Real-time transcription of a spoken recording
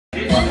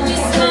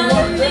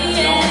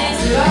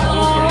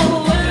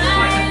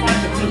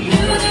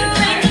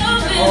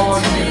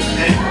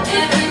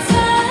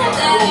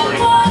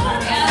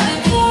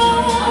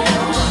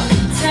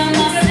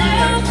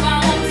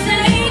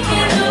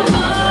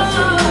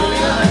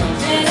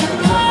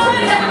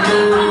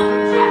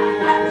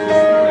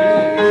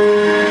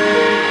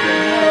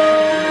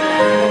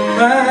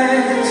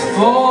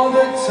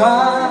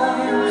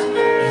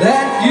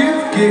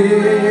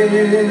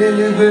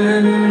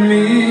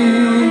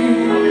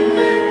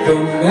The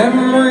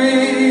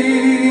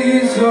memories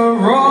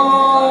are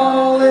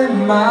all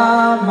in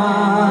my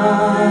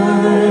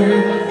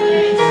mind,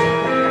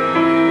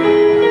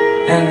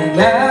 and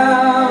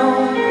now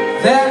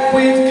that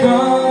we've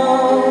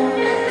come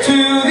to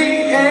the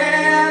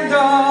end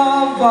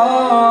of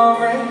our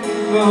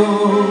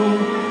rainbow,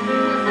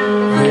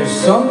 there's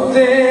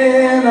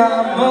something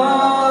I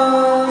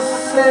must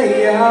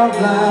say out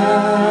loud.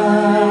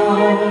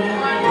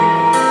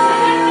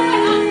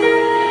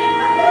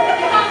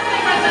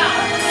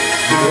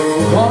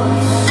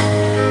 Once,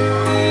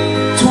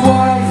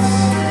 twice,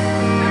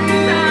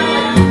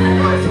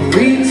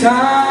 3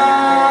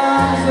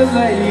 times a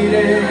lady,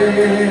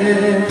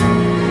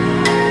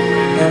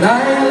 and I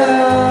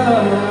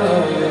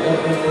love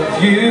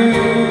you.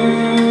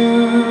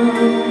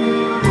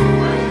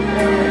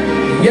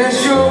 Yes,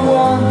 you're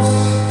once,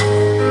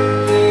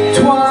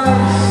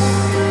 twice,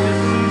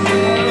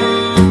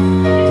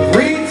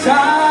 3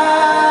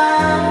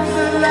 times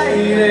a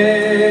lady,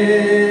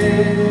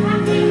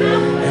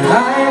 and I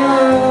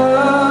love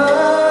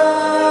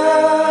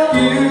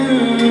you.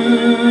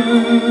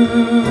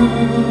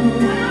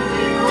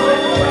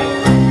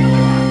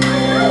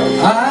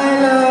 I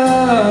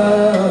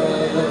love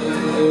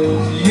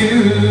you.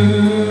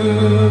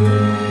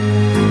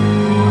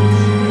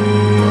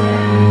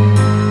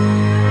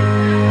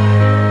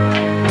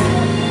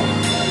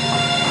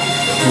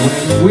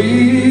 When we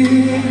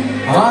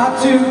are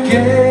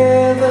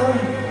together,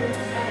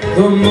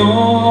 the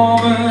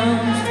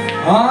moment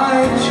I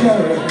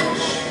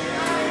cherish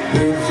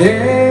with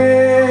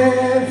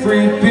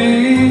every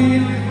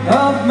beat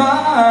of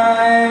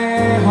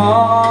my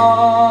heart.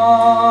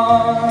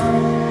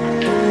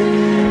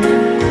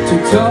 To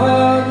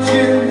touch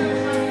you,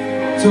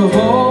 to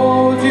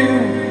hold you,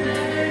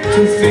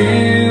 to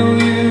feel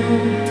you,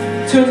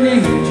 to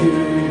need you.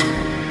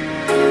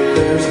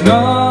 There's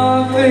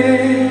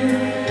nothing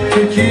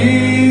to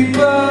keep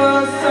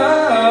us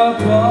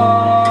apart.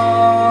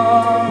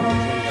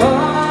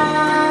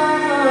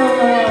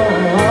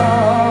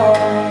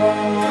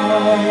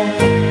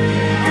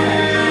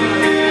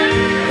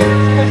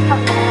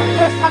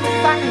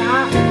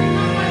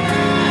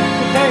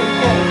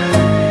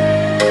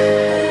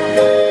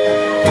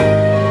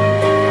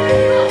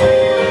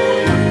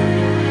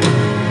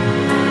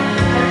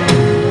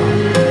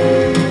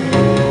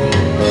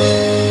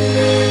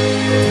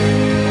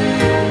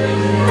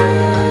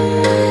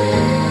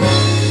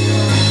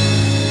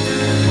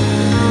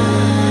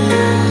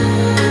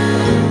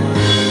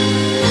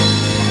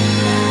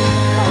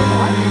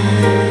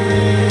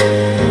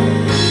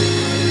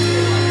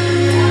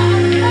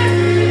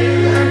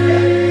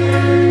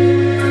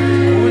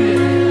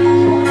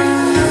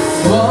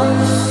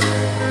 Once,